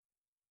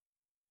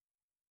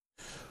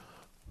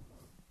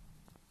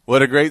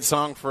What a great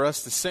song for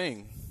us to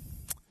sing.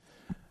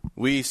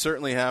 We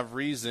certainly have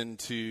reason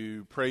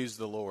to praise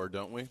the Lord,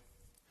 don't we?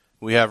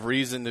 We have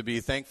reason to be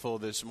thankful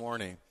this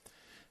morning.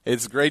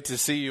 It's great to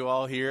see you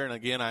all here. And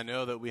again, I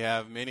know that we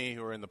have many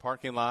who are in the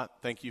parking lot.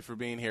 Thank you for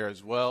being here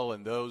as well.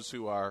 And those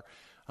who are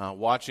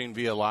watching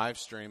via live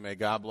stream, may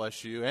God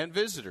bless you. And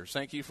visitors,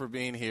 thank you for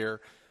being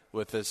here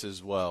with us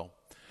as well.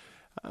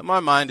 My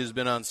mind has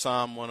been on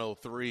Psalm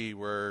 103,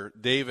 where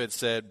David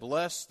said,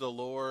 "Bless the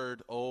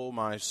Lord, O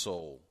my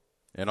soul,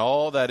 and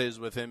all that is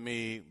within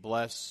me,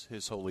 bless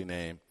his holy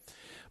name.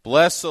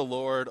 Bless the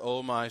Lord,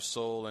 O my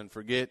soul, and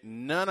forget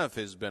none of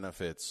his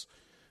benefits,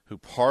 who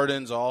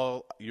pardons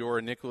all your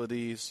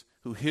iniquities,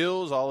 who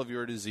heals all of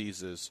your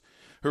diseases,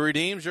 who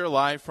redeems your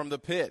life from the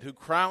pit, who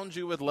crowns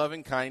you with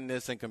loving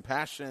kindness and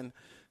compassion,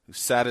 who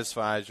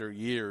satisfies your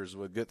years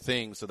with good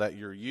things, so that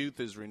your youth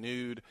is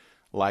renewed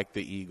like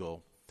the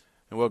eagle."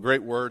 And what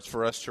great words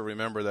for us to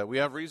remember that we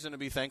have reason to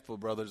be thankful,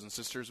 brothers and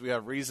sisters. We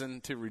have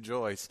reason to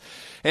rejoice.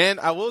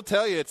 And I will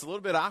tell you, it's a little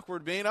bit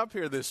awkward being up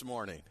here this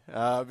morning.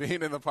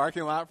 Being in the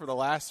parking lot for the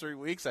last 3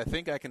 weeks, I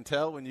think I can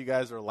tell when you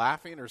guys are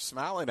laughing or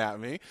smiling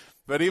at me.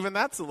 But even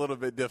that's a little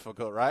bit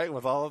difficult, right,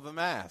 with all of the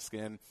masks.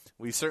 And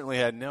we certainly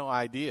had no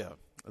idea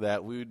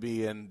that we would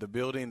be in the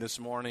building this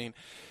morning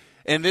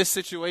in this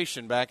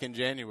situation back in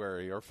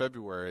January or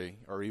February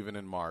or even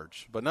in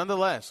March. But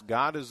nonetheless,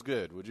 God is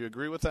good. Would you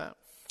agree with that?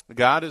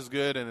 God is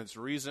good, and it's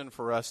reason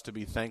for us to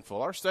be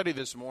thankful. Our study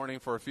this morning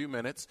for a few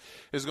minutes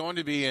is going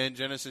to be in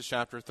Genesis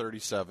chapter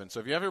 37.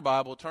 So if you have your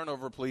Bible, turn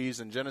over, please,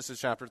 in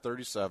Genesis chapter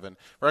 37.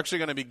 We're actually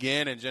going to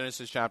begin in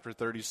Genesis chapter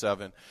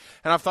 37.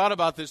 And I've thought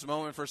about this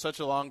moment for such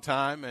a long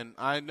time, and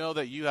I know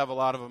that you have a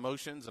lot of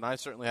emotions, and I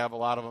certainly have a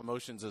lot of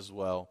emotions as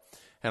well.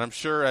 And I'm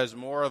sure as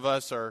more of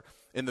us are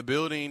in the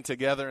building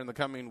together in the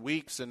coming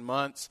weeks and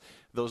months,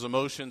 those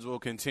emotions will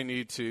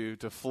continue to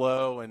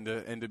flow and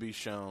to be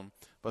shown.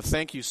 But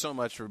thank you so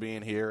much for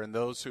being here, and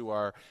those who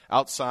are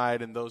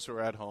outside and those who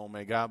are at home,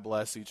 may God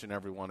bless each and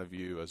every one of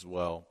you as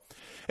well.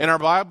 In our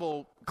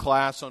Bible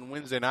class on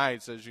Wednesday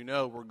nights, as you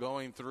know, we're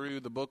going through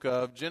the book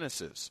of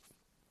Genesis.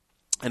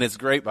 And it's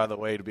great, by the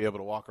way, to be able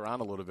to walk around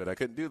a little bit. I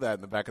couldn't do that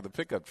in the back of the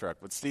pickup truck.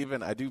 But,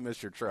 Stephen, I do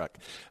miss your truck.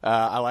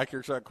 I like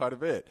your truck quite a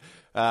bit.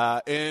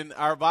 In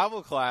our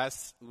Bible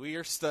class, we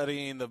are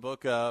studying the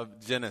book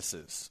of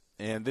Genesis.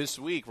 And this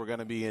week, we're going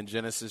to be in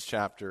Genesis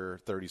chapter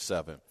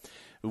 37.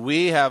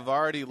 We have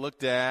already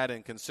looked at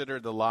and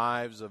considered the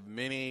lives of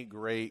many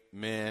great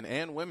men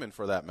and women,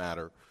 for that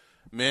matter.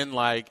 Men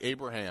like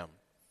Abraham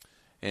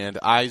and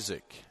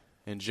Isaac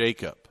and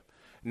Jacob.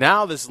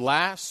 Now, this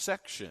last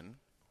section,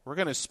 we're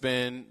going to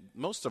spend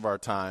most of our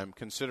time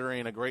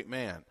considering a great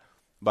man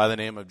by the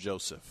name of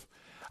Joseph.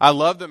 I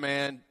love the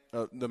man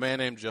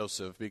named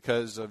Joseph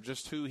because of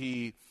just who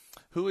he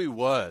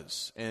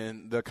was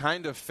and the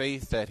kind of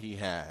faith that he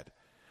had.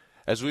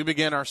 As we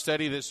begin our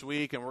study this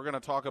week, and we're going to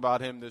talk about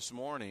him this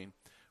morning,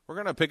 we're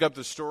going to pick up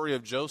the story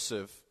of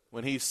Joseph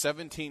when he's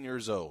 17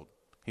 years old.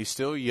 He's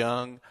still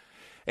young,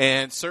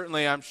 and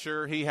certainly I'm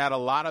sure he had a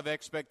lot of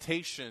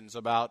expectations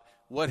about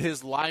what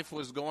his life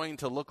was going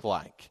to look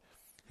like.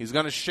 He's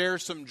going to share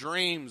some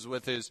dreams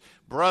with his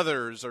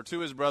brothers, or to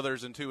his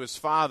brothers and to his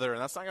father,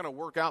 and that's not going to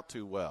work out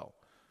too well.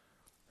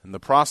 In the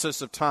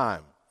process of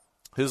time,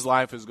 his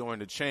life is going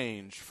to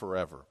change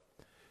forever.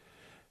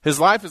 His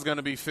life is going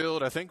to be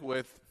filled, I think,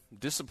 with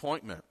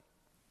disappointment,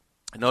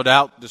 no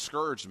doubt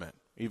discouragement,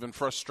 even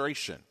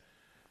frustration.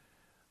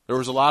 There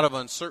was a lot of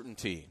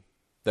uncertainty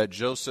that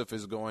Joseph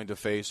is going to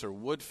face or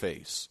would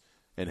face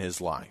in his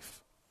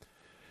life.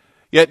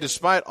 Yet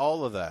despite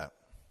all of that,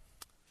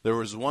 there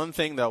was one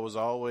thing that was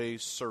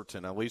always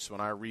certain, at least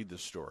when I read the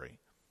story.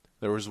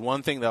 There was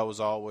one thing that was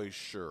always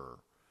sure,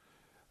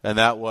 and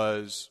that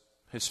was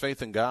his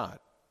faith in God,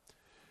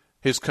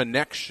 his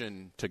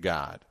connection to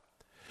God.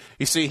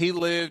 You see, he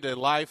lived a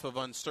life of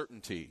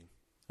uncertainty,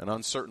 an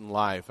uncertain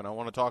life, and I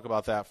want to talk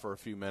about that for a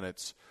few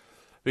minutes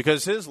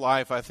because his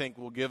life, I think,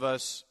 will give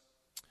us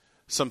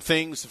some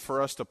things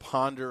for us to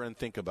ponder and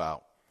think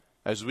about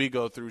as we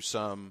go through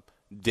some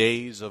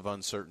days of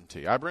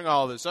uncertainty. I bring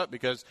all this up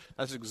because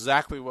that's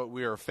exactly what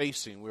we are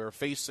facing. We are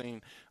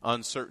facing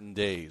uncertain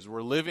days.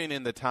 We're living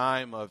in the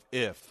time of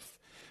if.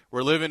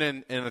 We're living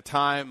in a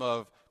time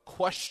of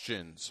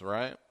questions,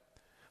 right?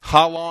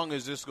 How long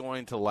is this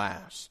going to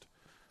last?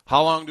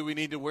 How long do we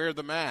need to wear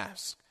the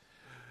mask?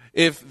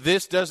 If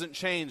this doesn't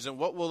change, then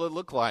what will it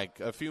look like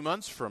a few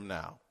months from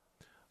now?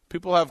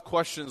 People have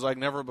questions like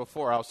never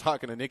before. I was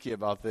talking to Nikki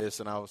about this,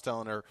 and I was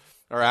telling her,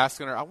 or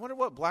asking her, I wonder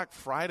what Black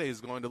Friday is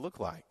going to look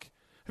like.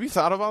 Have you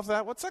thought about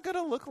that? What's that going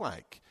to look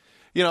like?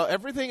 You know,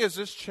 everything has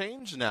just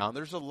changed now, and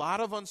there's a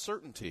lot of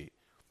uncertainty.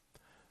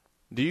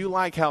 Do you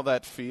like how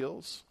that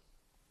feels?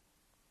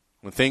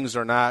 When things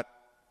are not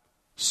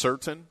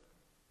certain?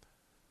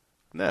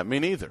 No, me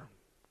neither.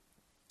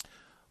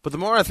 But the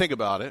more I think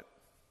about it,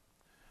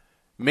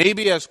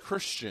 maybe as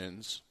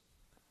Christians,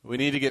 we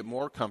need to get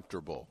more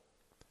comfortable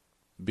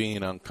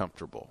being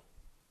uncomfortable.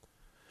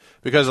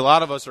 Because a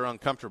lot of us are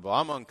uncomfortable.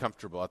 I'm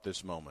uncomfortable at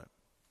this moment.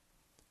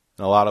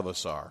 And a lot of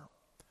us are.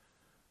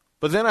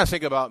 But then I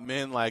think about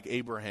men like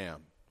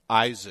Abraham,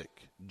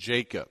 Isaac,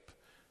 Jacob,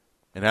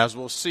 and as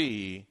we'll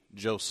see,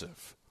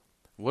 Joseph.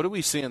 What do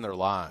we see in their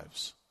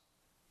lives?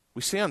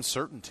 We see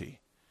uncertainty.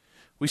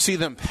 We see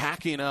them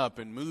packing up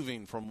and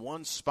moving from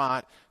one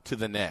spot to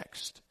the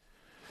next.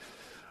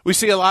 We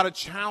see a lot of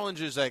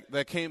challenges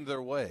that came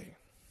their way.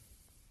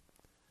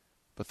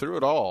 But through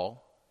it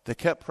all, they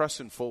kept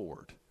pressing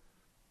forward.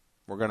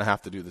 We're going to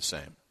have to do the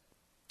same.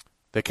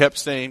 They kept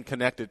staying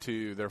connected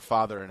to their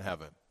Father in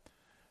heaven.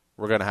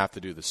 We're going to have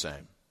to do the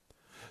same.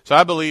 So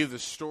I believe the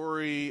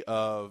story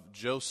of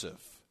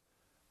Joseph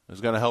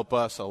is going to help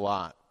us a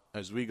lot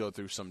as we go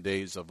through some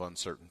days of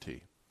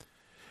uncertainty.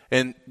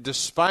 And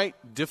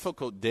despite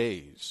difficult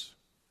days,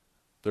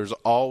 there's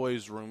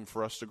always room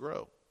for us to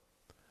grow.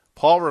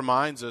 Paul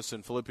reminds us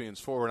in Philippians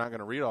 4, we're not going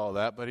to read all of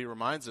that, but he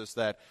reminds us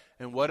that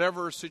in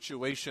whatever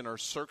situation or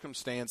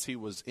circumstance he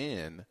was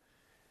in,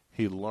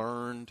 he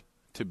learned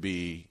to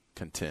be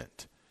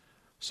content.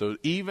 So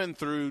even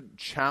through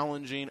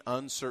challenging,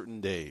 uncertain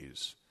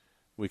days,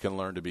 we can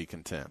learn to be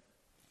content.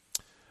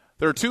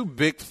 There are two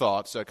big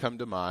thoughts that come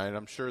to mind.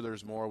 I'm sure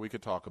there's more we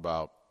could talk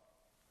about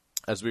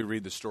as we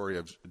read the story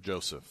of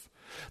Joseph.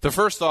 The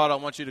first thought I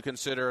want you to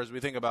consider as we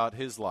think about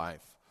his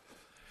life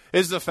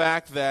is the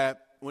fact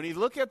that when you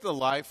look at the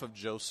life of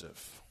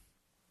Joseph,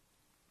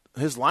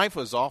 his life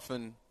was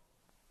often,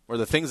 or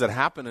the things that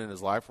happened in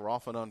his life were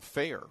often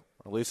unfair.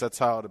 Or at least that's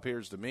how it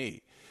appears to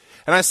me.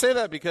 And I say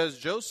that because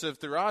Joseph,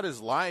 throughout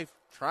his life,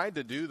 tried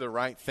to do the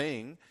right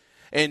thing.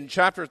 In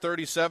chapter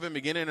 37,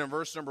 beginning in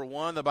verse number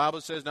 1, the Bible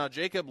says, "Now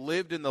Jacob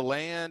lived in the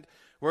land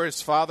where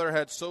his father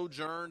had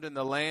sojourned in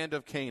the land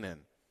of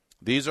Canaan.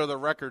 These are the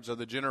records of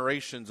the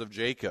generations of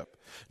Jacob.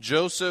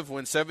 Joseph,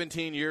 when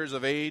 17 years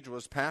of age,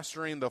 was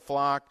pasturing the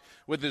flock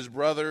with his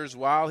brothers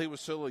while he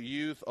was still a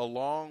youth,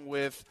 along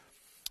with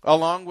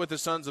the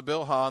sons of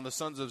Bilhah and the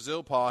sons of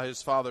Zilpah,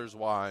 his father's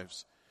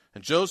wives.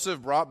 And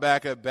Joseph brought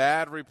back a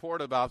bad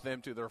report about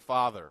them to their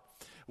father."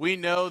 We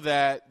know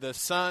that the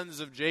sons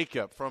of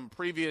Jacob from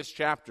previous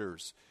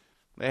chapters,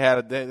 they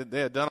had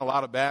done a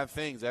lot of bad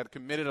things. They had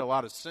committed a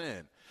lot of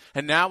sin.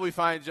 And now we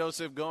find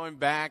Joseph going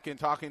back and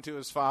talking to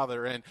his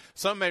father. And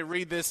some may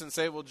read this and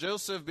say, well,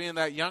 Joseph being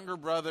that younger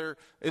brother,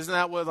 isn't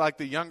that what like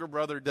the younger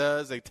brother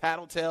does? They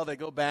tattletale, they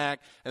go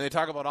back, and they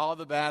talk about all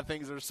the bad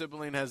things their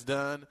sibling has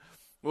done.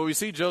 Well, we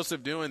see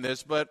Joseph doing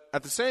this, but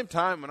at the same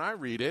time, when I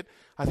read it,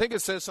 I think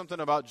it says something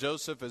about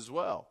Joseph as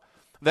well.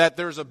 That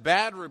there's a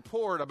bad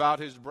report about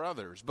his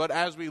brothers. But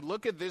as we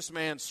look at this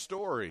man's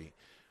story,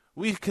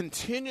 we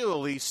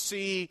continually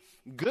see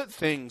good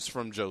things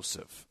from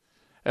Joseph.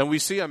 And we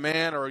see a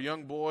man or a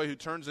young boy who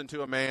turns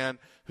into a man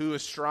who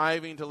is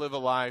striving to live a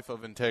life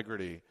of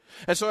integrity.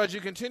 And so as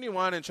you continue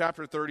on in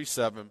chapter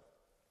 37,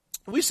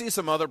 we see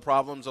some other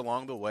problems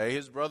along the way.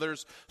 His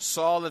brothers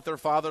saw that their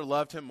father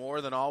loved him more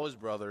than all his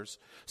brothers,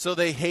 so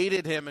they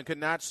hated him and could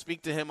not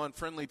speak to him on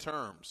friendly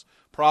terms.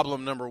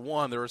 Problem number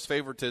one, there was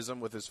favoritism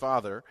with his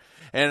father.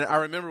 And I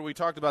remember we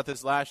talked about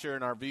this last year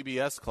in our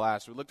VBS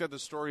class. We looked at the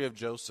story of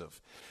Joseph.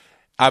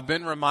 I've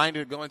been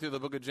reminded going through the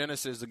book of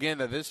Genesis, again,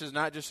 that this is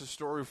not just a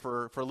story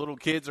for little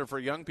kids or for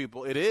young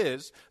people. It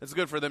is. It's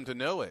good for them to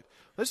know it.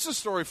 This is a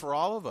story for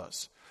all of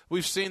us.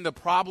 We've seen the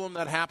problem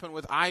that happened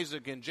with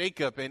Isaac and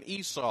Jacob and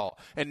Esau.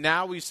 And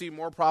now we see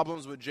more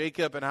problems with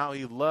Jacob and how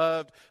he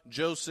loved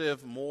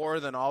Joseph more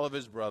than all of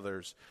his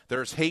brothers.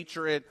 There's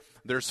hatred.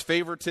 There's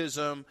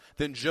favoritism.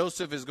 Then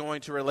Joseph is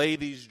going to relay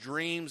these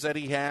dreams that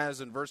he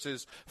has in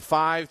verses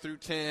 5 through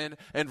 10.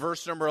 And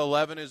verse number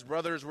 11, his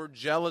brothers were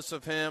jealous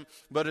of him,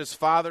 but his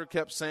father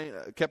kept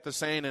the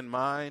saying in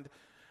mind.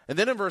 And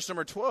then in verse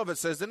number 12, it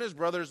says, then his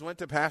brothers went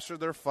to pasture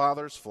their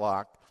father's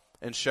flock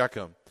in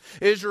Shechem.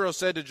 Israel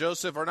said to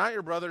Joseph, are not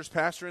your brothers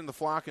pasturing the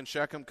flock in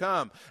Shechem?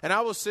 Come, and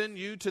I will send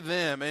you to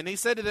them. And he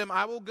said to them,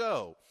 I will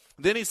go.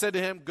 Then he said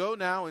to him, go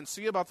now and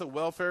see about the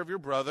welfare of your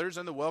brothers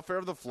and the welfare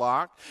of the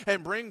flock,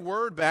 and bring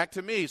word back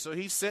to me. So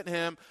he sent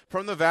him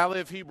from the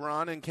valley of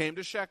Hebron and came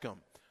to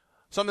Shechem.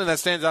 Something that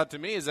stands out to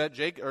me is that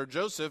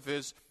Joseph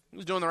is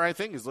doing the right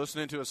thing. He's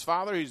listening to his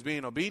father. He's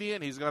being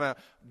obedient. He's going to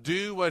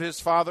do what his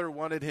father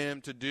wanted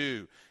him to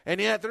do. And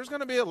yet there's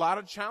going to be a lot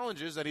of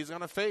challenges that he's going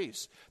to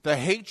face. The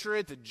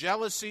hatred, the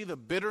jealousy, the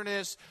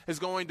bitterness is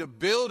going to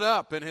build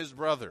up in his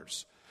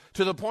brothers,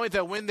 to the point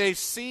that when they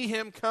see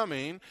him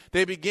coming,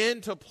 they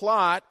begin to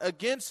plot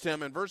against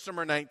him. In verse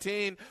number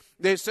 19,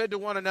 they said to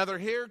one another,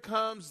 here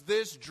comes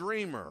this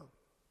dreamer.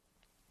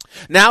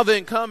 Now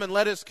then, come and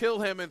let us kill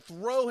him and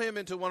throw him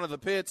into one of the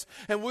pits,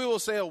 and we will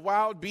say a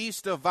wild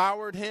beast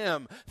devoured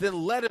him.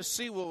 Then let us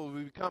see what will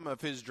become of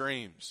his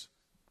dreams.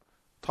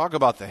 Talk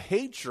about the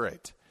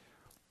hatred.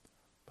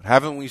 But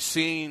haven't we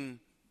seen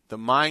the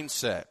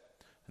mindset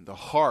and the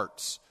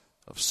hearts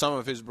of some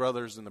of his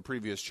brothers in the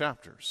previous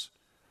chapters?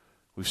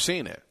 We've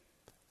seen it.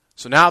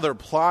 So now they're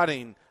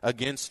plotting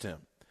against him.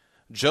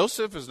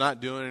 Joseph is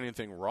not doing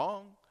anything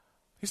wrong.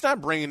 He's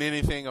not bringing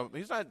anything up.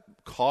 He's not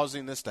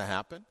causing this to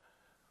happen.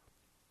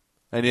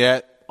 And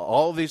yet,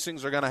 all of these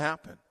things are going to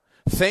happen.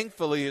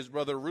 Thankfully, his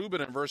brother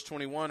Reuben in verse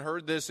 21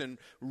 heard this and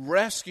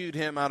rescued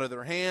him out of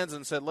their hands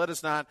and said, let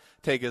us not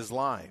take his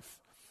life.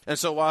 And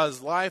so while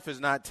his life is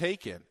not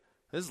taken,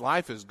 his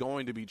life is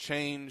going to be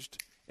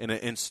changed in an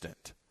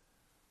instant.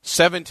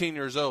 17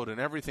 years old and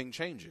everything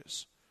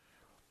changes.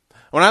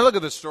 When I look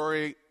at the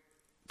story,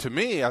 to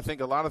me, I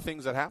think a lot of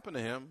things that happened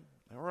to him,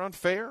 they were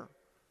unfair.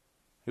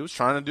 He was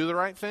trying to do the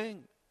right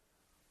thing,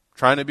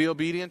 trying to be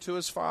obedient to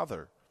his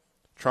father,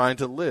 trying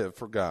to live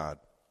for God.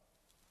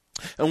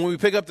 And when we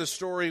pick up the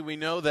story, we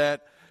know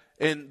that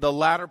in the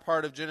latter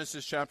part of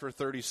Genesis chapter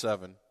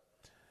 37,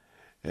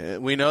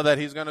 we know that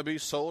he's going to be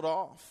sold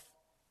off,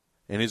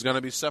 and he's going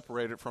to be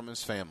separated from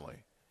his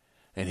family.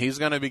 And he's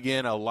going to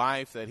begin a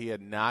life that he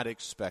had not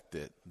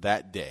expected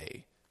that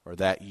day or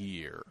that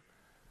year.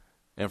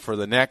 And for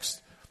the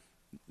next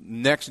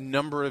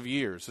number of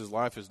years, his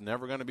life is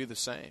never going to be the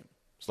same.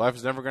 His life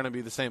is never going to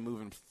be the same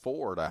moving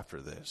forward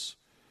after this.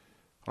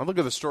 I look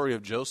at the story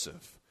of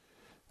Joseph.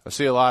 I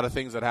see a lot of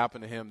things that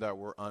happened to him that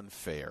were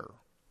unfair.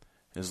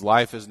 His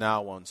life is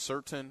now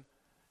uncertain.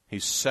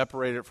 He's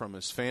separated from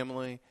his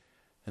family.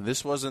 And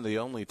this wasn't the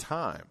only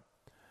time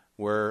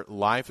where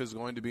life is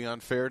going to be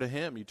unfair to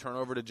him. You turn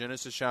over to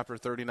Genesis chapter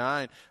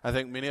 39. I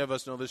think many of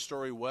us know this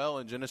story well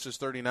in Genesis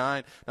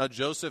 39. Now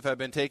Joseph had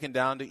been taken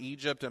down to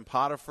Egypt, and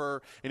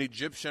Potiphar, an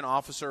Egyptian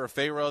officer of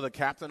Pharaoh, the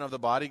captain of the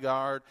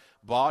bodyguard,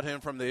 bought him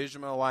from the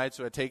Ishmaelites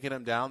who had taken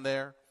him down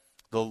there.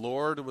 The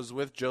Lord was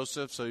with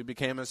Joseph, so he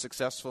became a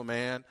successful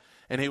man,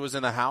 and he was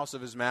in the house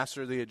of his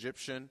master, the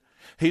Egyptian.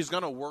 He's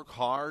going to work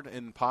hard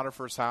in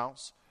Potiphar's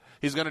house.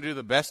 He's going to do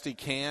the best he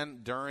can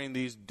during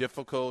these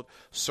difficult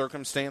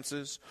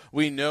circumstances.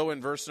 We know in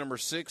verse number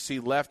 6, he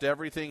left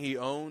everything he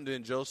owned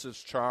in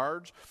Joseph's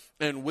charge,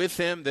 and with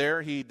him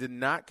there he did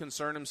not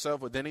concern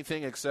himself with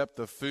anything except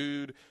the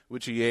food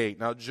which he ate.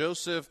 Now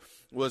Joseph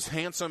was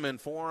handsome in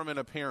form and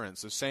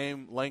appearance, the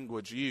same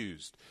language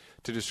used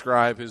to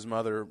describe his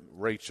mother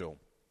Rachel.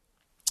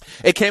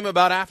 It came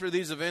about after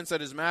these events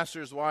that his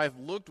master's wife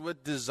looked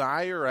with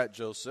desire at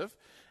Joseph,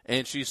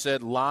 and she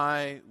said,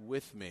 lie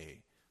with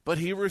me. But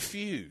he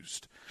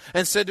refused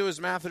and said to his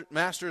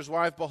master's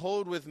wife,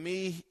 behold, with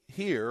me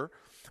here,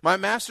 my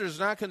master does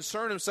not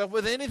concern himself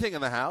with anything in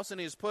the house, and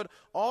he has put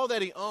all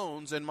that he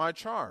owns in my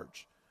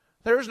charge.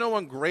 There is no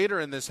one greater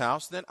in this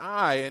house than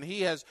I, and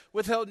he has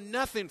withheld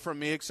nothing from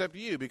me except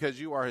you, because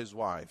you are his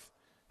wife.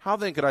 How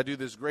then could I do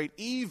this great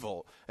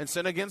evil and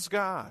sin against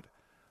God?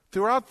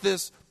 Throughout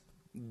this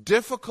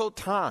difficult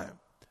time,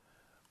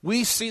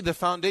 we see the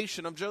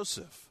foundation of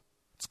Joseph.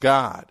 It's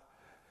God.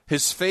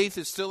 His faith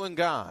is still in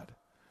God.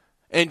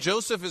 And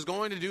Joseph is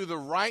going to do the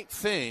right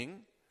thing,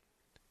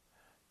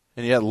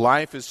 and yet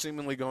life is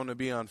seemingly going to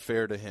be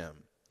unfair to him.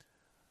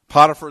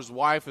 Potiphar's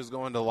wife is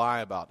going to lie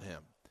about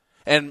him.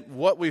 And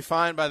what we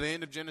find by the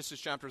end of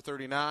Genesis chapter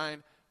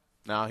 39,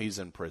 now he's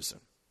in prison.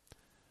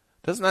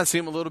 Doesn't that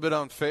seem a little bit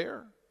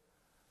unfair?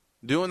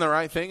 Doing the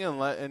right thing,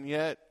 and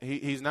yet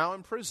he's now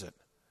in prison.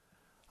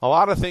 A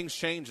lot of things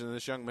changed in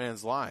this young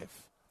man's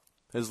life.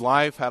 His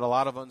life had a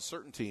lot of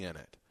uncertainty in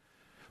it.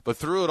 But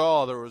through it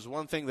all, there was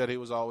one thing that he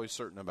was always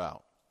certain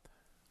about,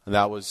 and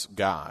that was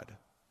God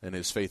and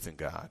his faith in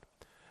God.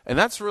 And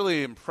that's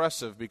really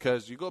impressive,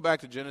 because you go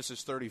back to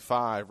Genesis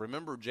 35,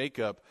 remember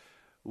Jacob,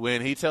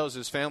 when he tells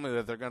his family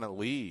that they're going to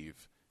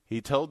leave,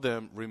 he told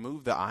them,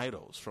 remove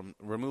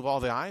all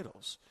the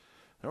idols.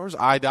 There was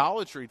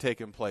idolatry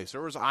taking place. There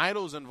was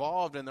idols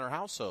involved in their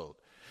household.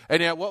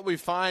 And yet what we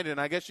find,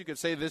 and I guess you could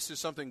say this is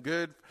something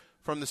good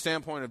from the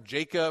standpoint of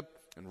Jacob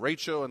and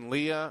Rachel and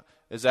Leah,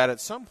 is that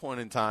at some point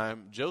in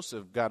time,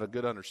 Joseph got a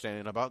good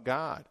understanding about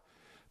God,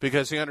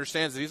 because he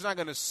understands that he's not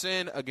going to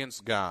sin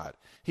against God.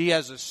 He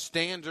has a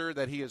standard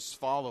that he is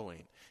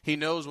following. He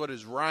knows what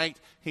is right.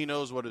 He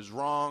knows what is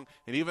wrong.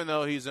 And even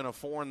though he's in a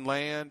foreign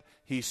land,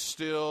 he's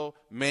still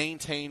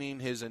maintaining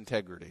his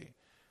integrity.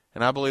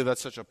 And I believe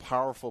that's such a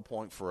powerful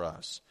point for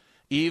us.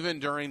 Even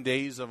during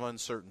days of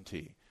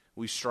uncertainty,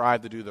 we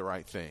strive to do the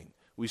right thing.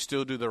 We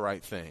still do the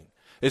right thing.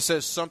 It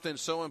says something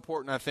so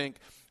important, I think,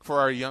 for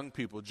our young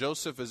people.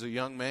 Joseph is a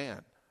young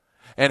man.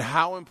 And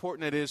how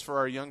important it is for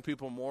our young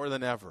people more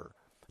than ever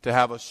to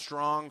have a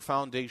strong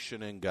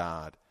foundation in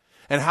God.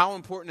 And how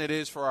important it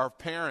is for our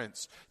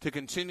parents to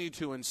continue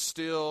to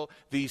instill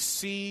these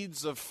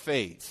seeds of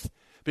faith.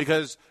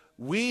 Because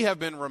we have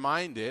been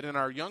reminded, and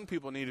our young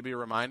people need to be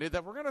reminded,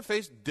 that we're going to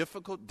face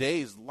difficult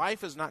days.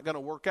 Life is not going to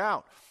work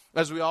out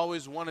as we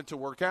always want it to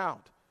work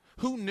out.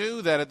 Who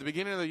knew that at the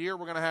beginning of the year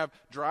we're going to have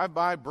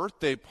drive-by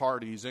birthday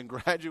parties and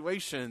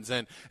graduations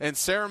and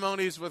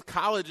ceremonies with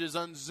colleges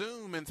on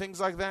Zoom and things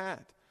like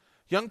that?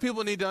 Young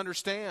people need to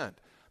understand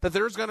that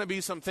there's going to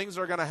be some things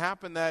that are going to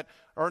happen that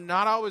are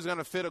not always going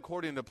to fit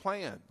according to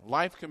plan.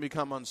 Life can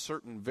become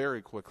uncertain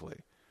very quickly,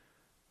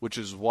 which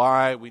is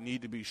why we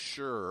need to be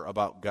sure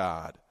about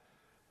God,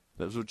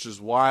 which is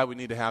why we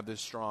need to have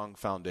this strong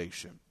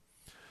foundation.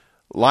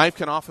 Life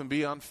can often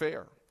be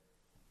unfair.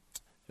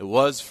 It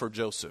was for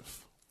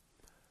Joseph.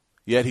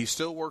 Yet he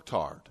still worked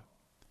hard.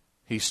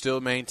 He still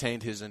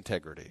maintained his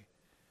integrity.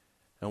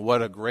 And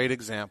what a great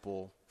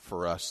example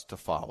for us to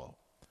follow.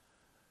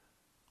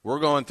 We're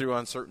going through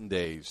uncertain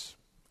days,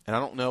 and I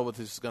don't know what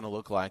this is going to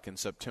look like in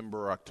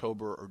September,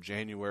 October, or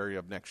January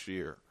of next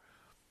year.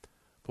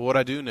 But what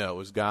I do know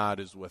is God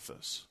is with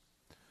us.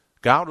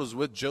 God was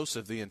with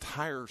Joseph the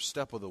entire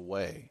step of the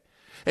way.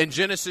 In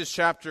Genesis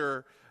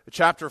chapter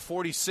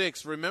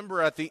 46,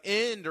 remember at the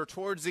end or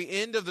towards the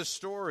end of the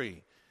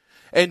story,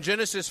 in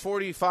Genesis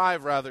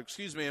 45,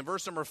 in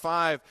verse number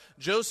 5,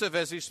 Joseph,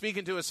 as he's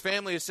speaking to his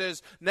family, it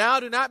says,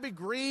 "Now do not be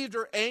grieved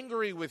or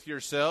angry with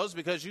yourselves,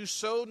 because you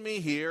sowed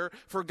me here,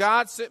 for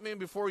God sent me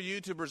before you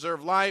to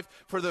preserve life.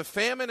 For the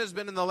famine has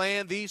been in the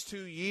land these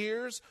 2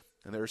 years,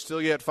 and there are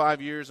still yet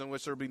 5 years in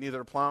which there will be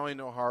neither plowing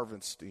nor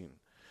harvesting."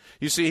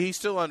 You see, he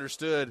still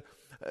understood.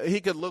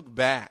 He could look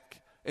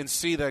back and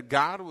see that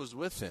God was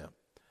with him.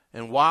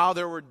 And while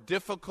there were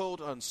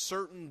difficult,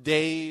 uncertain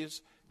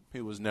days,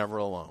 he was never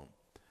alone.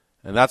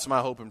 And that's my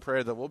hope and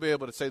prayer, that we'll be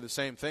able to say the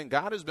same thing.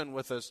 God has been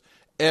with us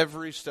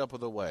every step of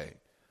the way,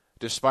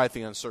 despite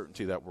the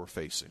uncertainty that we're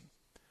facing.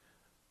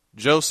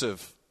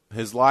 Joseph,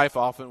 his life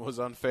often was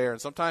unfair, and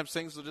sometimes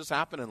things will just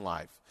happen in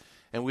life.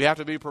 And we have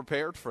to be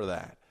prepared for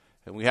that.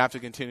 And we have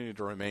to continue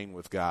to remain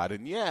with God.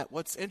 And yet,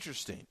 what's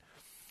interesting,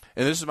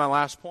 and this is my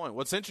last point,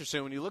 what's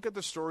interesting when you look at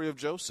the story of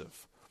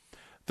Joseph,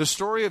 the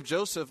story of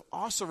Joseph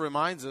also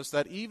reminds us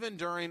that even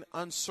during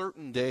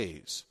uncertain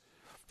days,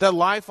 that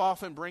life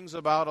often brings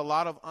about a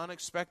lot of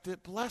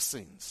unexpected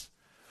blessings.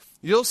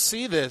 You'll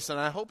see this, and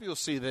I hope you'll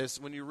see this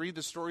when you read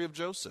the story of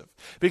Joseph.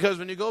 Because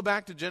when you go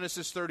back to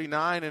Genesis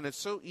 39, and it's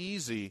so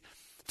easy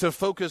to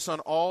focus on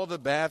all the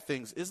bad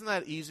things. Isn't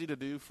that easy to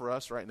do for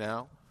us right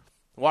now?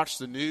 Watch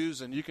the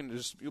news, and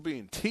you'll be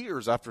in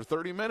tears after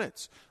 30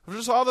 minutes of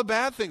just all the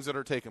bad things that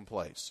are taking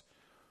place.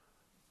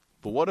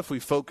 But what if we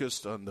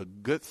focused on the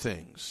good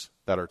things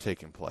that are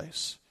taking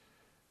place?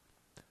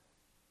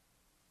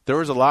 There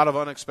was a lot of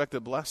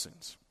unexpected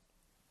blessings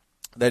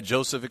that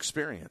Joseph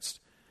experienced.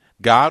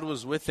 God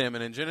was with him,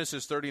 and in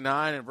Genesis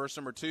 39 and verse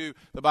number 2,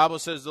 the Bible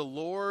says the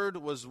Lord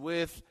was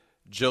with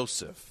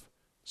Joseph.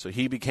 So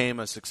he became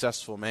a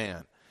successful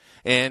man.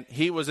 And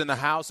he was in the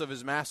house of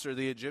his master,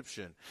 the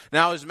Egyptian.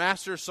 Now his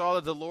master saw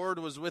that the Lord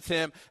was with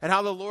him, and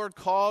how the Lord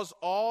caused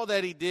all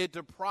that he did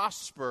to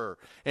prosper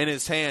in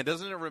his hand.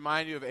 Doesn't it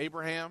remind you of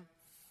Abraham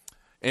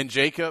and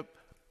Jacob?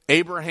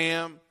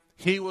 Abraham,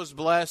 he was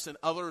blessed, and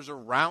others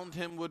around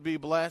him would be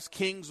blessed.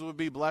 Kings would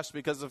be blessed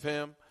because of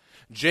him.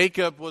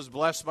 Jacob was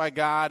blessed by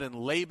God, and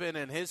Laban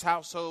and his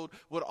household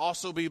would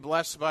also be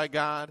blessed by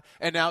God.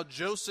 And now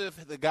Joseph,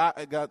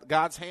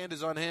 God's hand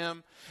is on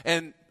him,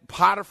 and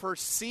Potiphar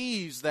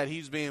sees that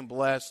he's being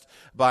blessed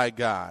by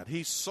God.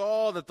 He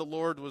saw that the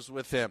Lord was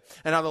with him,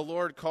 and how the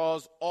Lord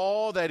caused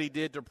all that he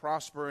did to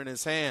prosper in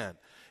his hand.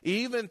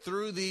 Even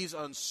through these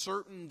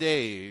uncertain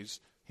days,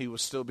 he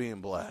was still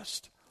being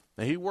blessed.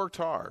 Now, he worked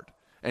hard,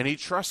 and he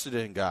trusted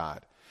in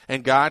God,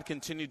 and God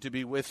continued to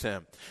be with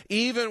him.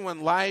 Even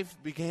when life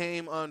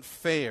became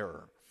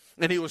unfair,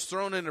 and he was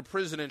thrown into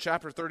prison in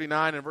chapter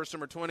 39 and verse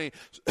number 20.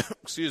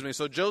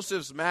 So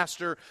Joseph's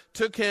master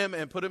took him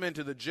and put him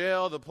into the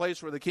jail, the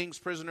place where the king's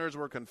prisoners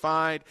were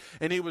confined.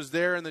 And he was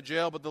there in the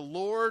jail. But the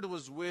Lord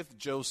was with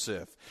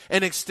Joseph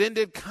and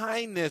extended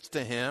kindness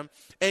to him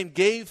and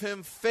gave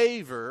him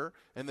favor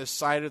in the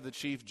sight of the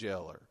chief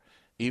jailer.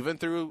 Even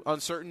through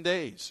uncertain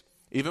days,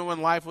 even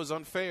when life was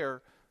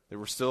unfair, there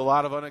were still a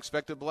lot of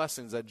unexpected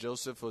blessings that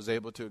Joseph was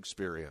able to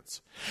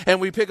experience. And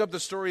we pick up the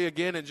story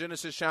again in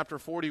Genesis chapter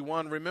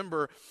 41.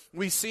 Remember,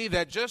 we see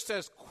that just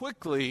as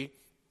quickly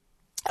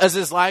as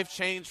his life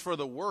changed for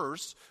the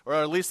worse, or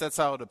at least that's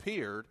how it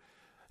appeared,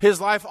 his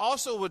life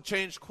also would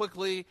change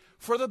quickly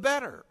for the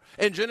better.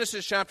 In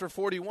Genesis chapter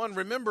 41,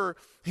 remember,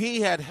 he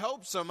had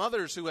helped some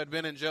others who had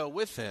been in jail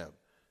with him,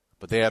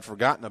 but they had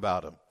forgotten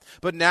about him.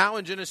 But now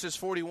in Genesis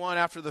 41,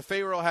 after the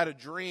Pharaoh had a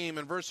dream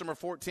in verse number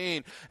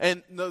 14,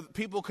 and the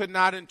people could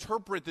not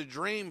interpret the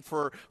dream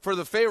for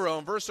the Pharaoh,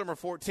 in verse number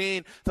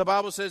 14, the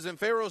Bible says, and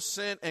Pharaoh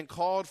sent and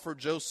called for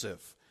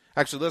Joseph.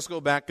 Actually, let's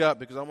go back up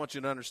because I want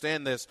you to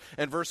understand this.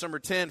 In verse number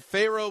 10,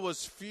 Pharaoh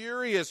was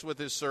furious with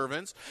his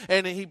servants,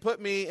 and he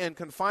put me in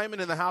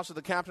confinement in the house of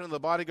the captain of the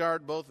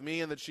bodyguard, both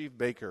me and the chief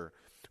baker.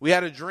 We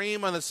had a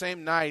dream on the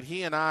same night.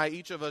 He and I,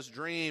 each of us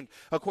dreamed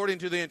according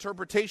to the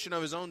interpretation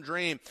of his own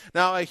dream.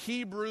 Now a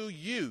Hebrew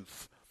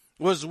youth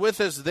was with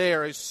us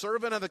there, a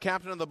servant of the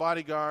captain of the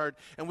bodyguard,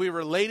 and we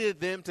related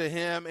them to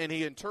him, and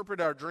he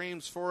interpreted our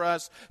dreams for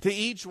us. To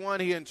each one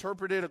he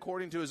interpreted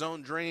according to his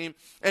own dream.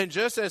 And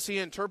just as he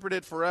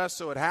interpreted for us,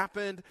 so it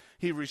happened.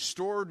 He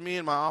restored me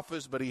in my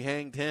office, but he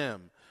hanged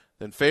him.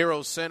 Then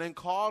Pharaoh sent and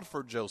called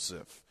for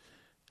Joseph,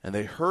 and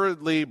they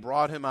hurriedly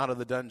brought him out of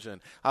the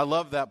dungeon. I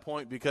love that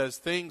point because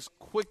things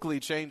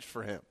quickly changed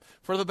for him,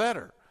 for the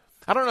better.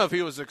 I don't know if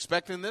he was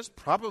expecting this.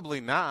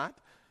 Probably not.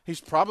 He's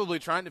probably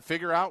trying to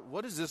figure out,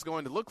 what is this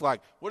going to look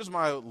like? What is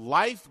my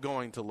life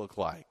going to look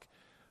like?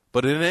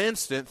 But in an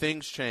instant,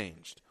 things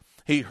changed.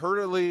 He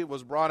hurriedly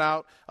was brought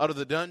out of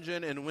the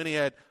dungeon, and when he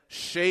had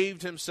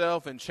shaved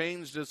himself and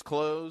changed his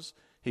clothes,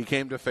 he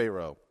came to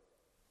Pharaoh.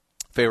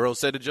 Pharaoh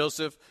said to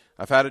Joseph,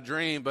 I've had a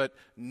dream, but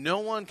no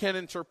one can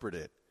interpret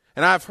it.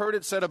 And I've heard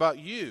it said about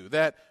you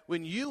that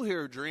when you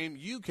hear a dream,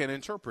 you can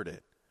interpret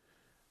it.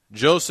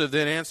 Joseph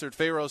then answered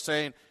Pharaoh,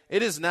 saying,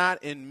 it is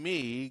not in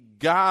me.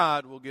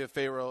 God will give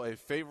Pharaoh a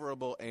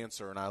favorable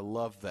answer. And I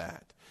love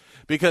that.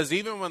 Because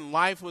even when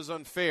life was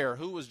unfair,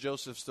 who was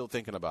Joseph still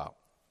thinking about?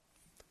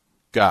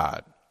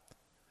 God.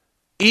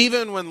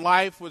 Even when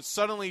life would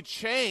suddenly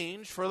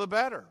change for the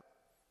better,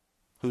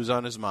 who's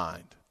on his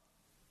mind?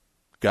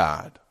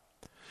 God.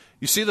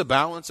 You see the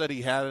balance that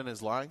he had in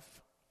his life?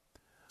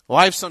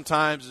 Life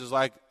sometimes is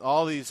like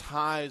all these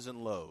highs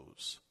and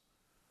lows.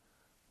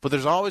 But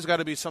there's always got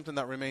to be something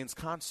that remains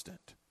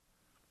constant.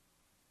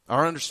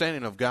 Our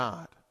understanding of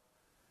God.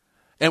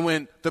 And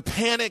when the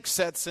panic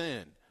sets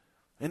in,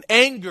 and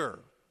anger,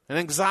 and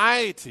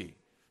anxiety,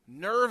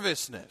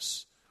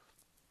 nervousness,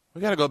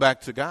 we got to go back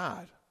to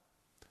God.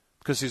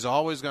 Because he's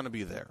always going to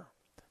be there.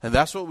 And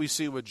that's what we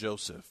see with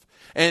Joseph.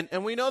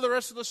 And we know the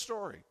rest of the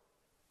story.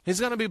 He's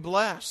going to be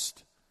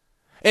blessed.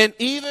 And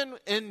even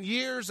in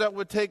years that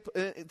would take,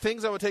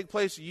 things that would take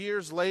place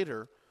years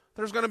later,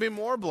 there's going to be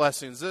more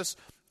blessings. This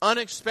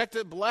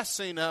unexpected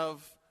blessing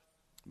of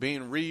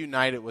being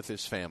reunited with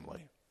his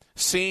family,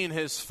 seeing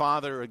his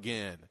father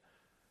again,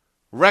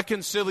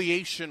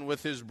 reconciliation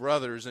with his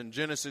brothers in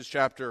Genesis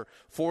chapter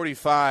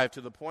 45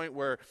 to the point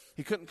where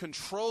he couldn't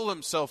control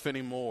himself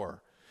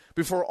anymore.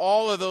 Before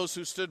all of those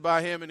who stood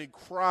by him, and he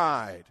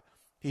cried.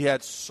 He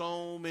had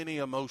so many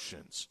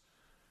emotions.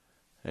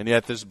 And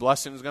yet this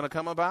blessing is going to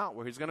come about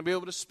where he's going to be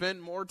able to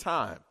spend more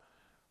time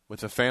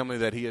with the family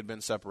that he had been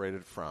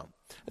separated from.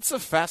 It's a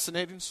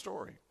fascinating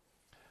story.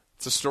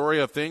 It's a story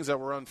of things that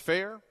were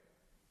unfair,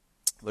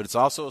 but it's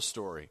also a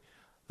story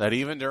that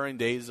even during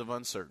days of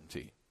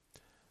uncertainty,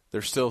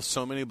 there's still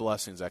so many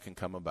blessings that can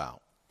come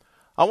about.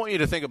 I want you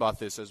to think about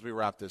this as we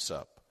wrap this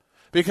up.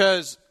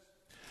 Because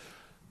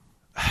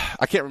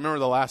I can't remember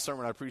the last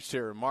sermon I preached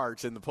here in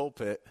March in the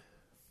pulpit.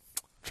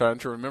 I'm trying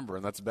to remember,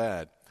 and that's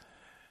bad.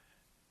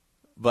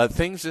 But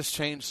things just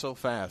change so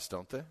fast,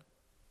 don't they?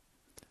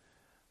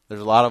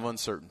 There's a lot of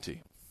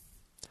uncertainty.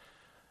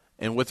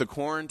 And with the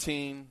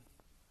quarantine,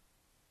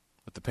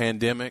 with the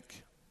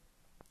pandemic,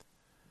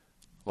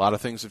 a lot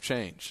of things have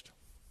changed.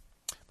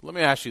 But let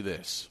me ask you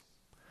this.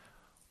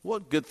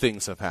 What good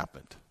things have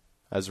happened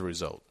as a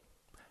result?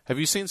 Have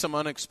you seen some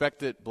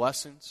unexpected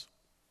blessings?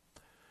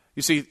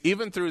 You see,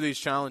 even through these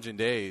challenging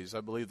days,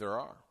 I believe there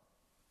are.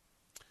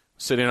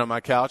 Sitting on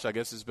my couch, I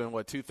guess it's been,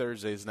 2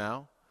 Thursdays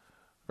now,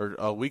 or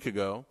a week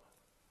ago,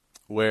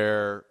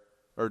 2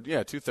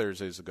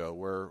 Thursdays ago,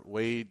 where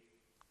Wade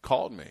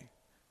called me.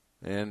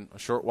 And a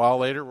short while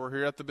later, we're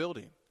here at the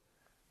building,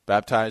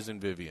 baptizing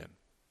Vivian.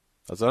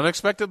 That's an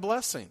unexpected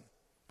blessing.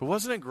 But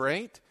wasn't it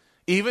great?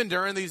 Even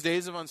during these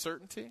days of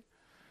uncertainty.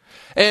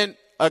 And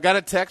I got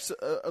a text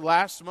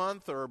last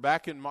month or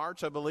back in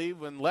March, I believe,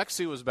 when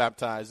Lexi was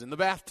baptized in the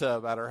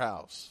bathtub at her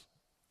house.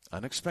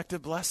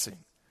 Unexpected blessing.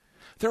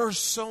 There are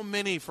so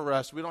many for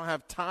us. We don't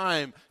have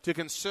time to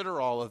consider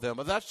all of them,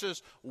 but that's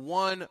just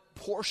one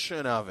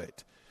portion of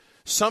it.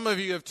 Some of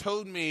you have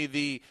told me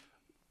the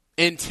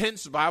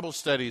intense Bible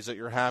studies that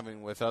you're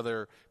having with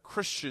other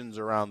Christians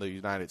around the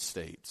United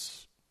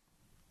States.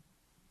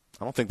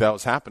 I don't think that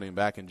was happening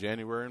back in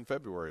January and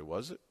February,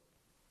 was it?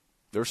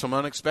 There were some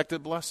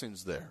unexpected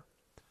blessings there.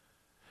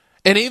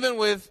 And even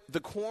with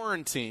the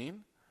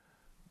quarantine,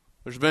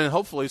 there's been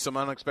hopefully some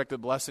unexpected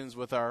blessings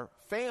with our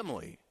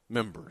family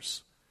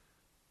members,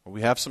 where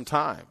we have some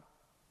time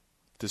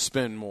to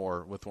spend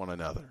more with one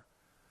another,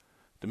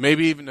 to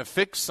maybe even to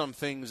fix some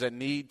things that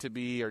need to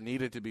be or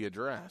needed to be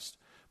addressed.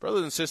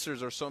 Brothers and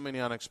sisters, there are so many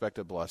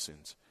unexpected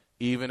blessings,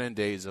 even in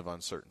days of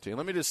uncertainty. And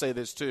let me just say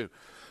this too.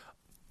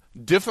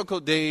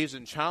 Difficult days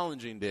and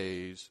challenging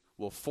days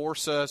will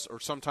force us, or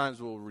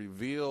sometimes will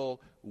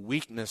reveal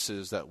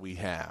weaknesses that we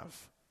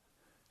have.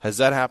 Has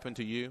that happened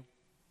to you?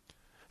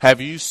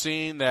 Have you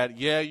seen that,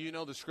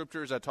 the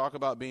scriptures that talk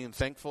about being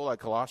thankful, like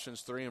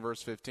Colossians 3 and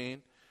verse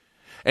 15?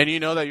 And you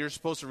know that you're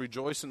supposed to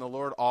rejoice in the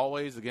Lord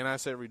always. Again, I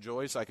say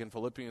rejoice, like in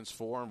Philippians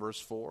 4 and verse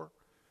 4.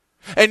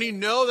 And you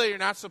know that you're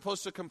not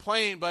supposed to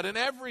complain, but in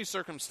every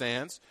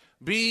circumstance,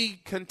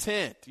 be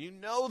content. You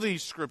know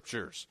these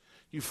scriptures.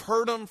 You've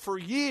heard them for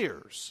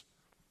years.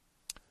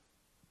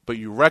 But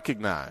you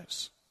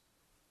recognize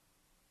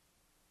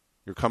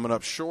you're coming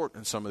up short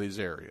in some of these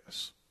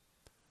areas.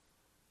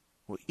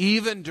 Well,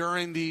 even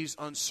during these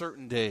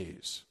uncertain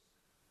days,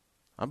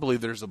 I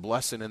believe there's a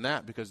blessing in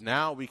that, because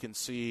now we can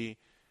see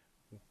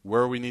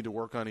where we need to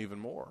work on even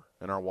more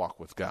in our walk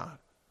with God.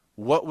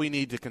 What we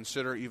need to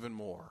consider even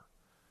more.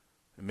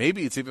 And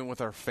maybe it's even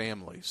with our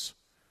families.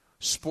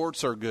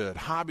 Sports are good.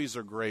 Hobbies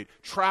are great.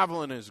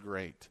 Traveling is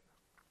great.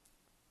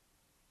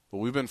 But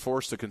we've been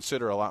forced to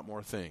consider a lot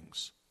more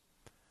things.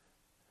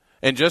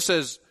 And just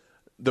as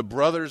the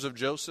brothers of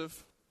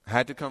Joseph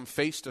had to come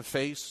face to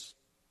face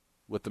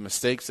with the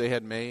mistakes they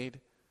had made,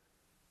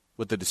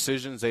 with the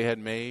decisions they had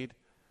made,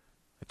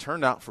 it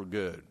turned out for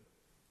good.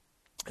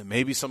 And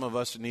maybe some of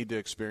us need to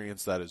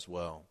experience that as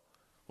well.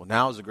 Well,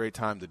 now is a great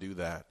time to do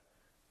that.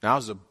 Now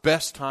is the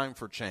best time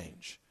for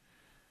change.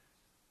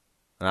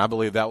 And I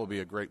believe that will be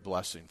a great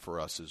blessing for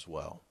us as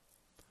well.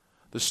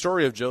 The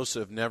story of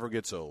Joseph never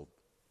gets old.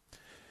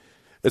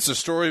 It's a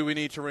story we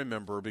need to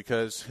remember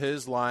because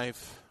his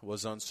life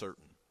was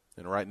uncertain.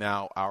 And right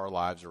now, our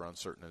lives are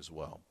uncertain as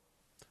well.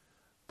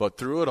 But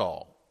through it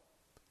all,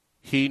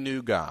 he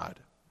knew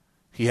God.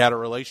 He had a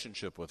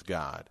relationship with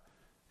God,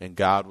 and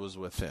God was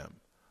with him.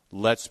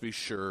 Let's be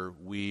sure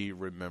we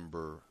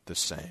remember the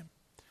same.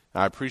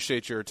 I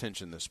appreciate your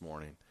attention this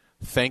morning.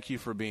 Thank you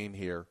for being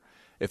here.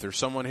 If there's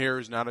someone here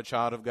who's not a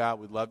child of God,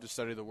 we'd love to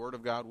study the Word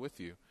of God with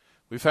you.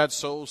 We've had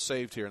souls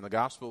saved here, and the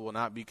gospel will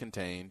not be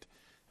contained.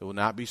 It will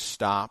not be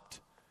stopped.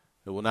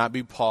 It will not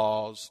be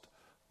paused.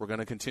 We're going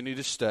to continue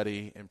to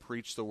study and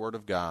preach the Word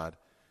of God,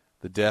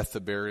 the death,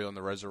 the burial, and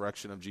the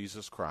resurrection of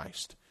Jesus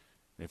Christ.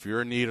 And if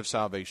you're in need of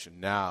salvation,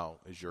 now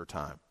is your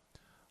time.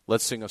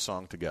 Let's sing a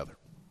song together.